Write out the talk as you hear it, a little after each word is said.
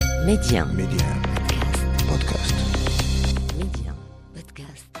Média. Podcast. Média.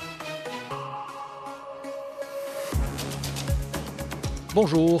 Podcast.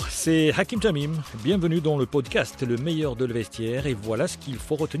 Bonjour, c'est Hakim Tamim. Bienvenue dans le podcast Le meilleur de le vestiaire et voilà ce qu'il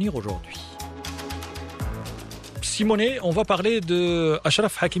faut retenir aujourd'hui. Simonet, on va parler de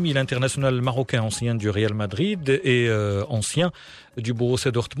Achraf Hakimi, l'international marocain, ancien du Real Madrid et ancien du Borussia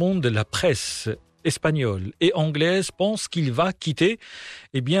Dortmund. La presse espagnole et anglaise pense qu'il va quitter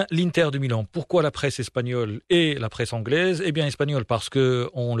l'Inter de Milan. Pourquoi la presse espagnole et la presse anglaise? Espagnole parce que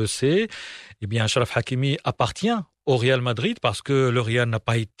on le sait, Achraf Hakimi appartient au Real Madrid parce que le Real n'a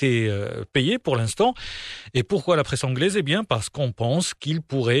pas été payé pour l'instant. Et pourquoi la presse anglaise? Parce qu'on pense qu'il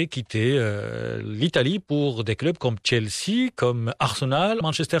pourrait quitter l'Italie pour des clubs comme Chelsea, comme Arsenal.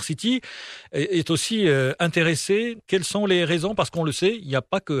 Manchester City est aussi intéressé. Quelles sont les raisons? Parce qu'on le sait, il n'y a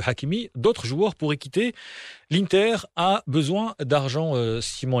pas que Hakimi, d'autres joueurs pourraient quitter. L'Inter a besoin d'argent,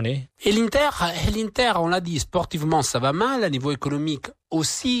 Simonet. Et l'Inter, on l'a dit, sportivement ça va mal, à niveau économique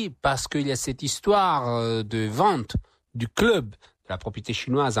aussi, parce qu'il y a cette histoire de vente du club, de la propriété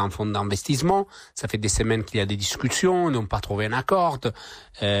chinoise à un fonds d'investissement. Ça fait des semaines qu'il y a des discussions, ils n'ont pas trouvé un accord.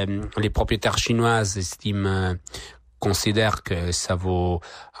 Les propriétaires chinoises considèrent que ça vaut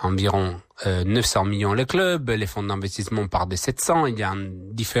environ 900 millions le club, les fonds d'investissement partent de 700, il y a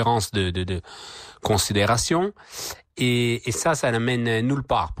une différence de considération. Et ça n'amène nulle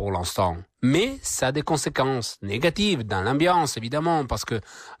part pour l'instant. Mais ça a des conséquences négatives dans l'ambiance, évidemment, parce que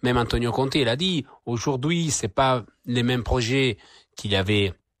même Antonio Conte l'a dit, aujourd'hui, c'est pas les mêmes projets qu'il y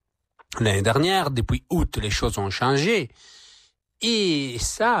avait l'année dernière. Depuis août, les choses ont changé. Et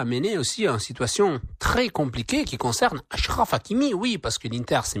ça a mené aussi à une situation très compliquée qui concerne Achraf Hakimi, oui, parce que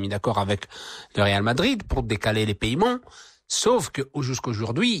l'Inter s'est mis d'accord avec le Real Madrid pour décaler les paiements. Sauf que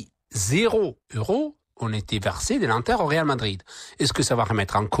jusqu'aujourd'hui, 0 € ont été versés de l'Inter au Real Madrid. Est-ce que ça va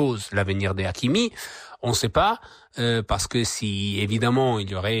remettre en cause l'avenir de Hakimi? On ne sait pas, parce que si évidemment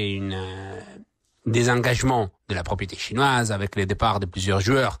il y aurait des engagements de la propriété chinoise avec les départs de plusieurs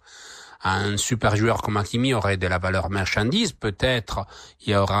joueurs, un super joueur comme Hakimi aurait de la valeur marchandise, peut-être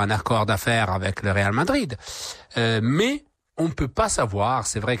il y aura un accord d'affaires avec le Real Madrid. Mais on ne peut pas savoir.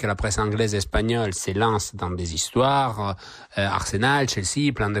 C'est vrai que la presse anglaise et espagnole s'élance dans des histoires, Arsenal,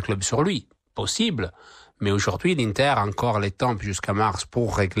 Chelsea, plein de clubs sur lui. Possible, mais aujourd'hui l'Inter a encore les temps jusqu'à mars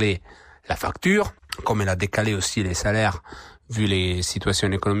pour régler la facture, comme elle a décalé aussi les salaires vu les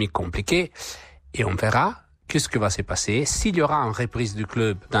situations économiques compliquées, et on verra qu'est-ce que va se passer. S'il y aura une reprise du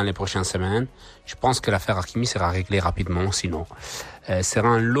club dans les prochaines semaines, je pense que l'affaire Hakimi sera réglée rapidement, sinon sera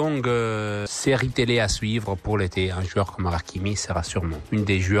une longue série télé à suivre pour l'été. Un joueur comme Hakimi sera sûrement une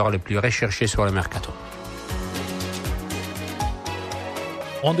des joueurs les plus recherchés sur le mercato.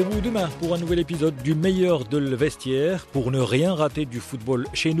 Rendez-vous demain pour un nouvel épisode du meilleur de le vestiaire. Pour ne rien rater du football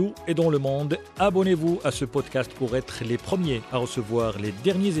chez nous et dans le monde, abonnez-vous à ce podcast pour être les premiers à recevoir les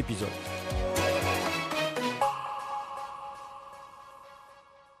derniers épisodes.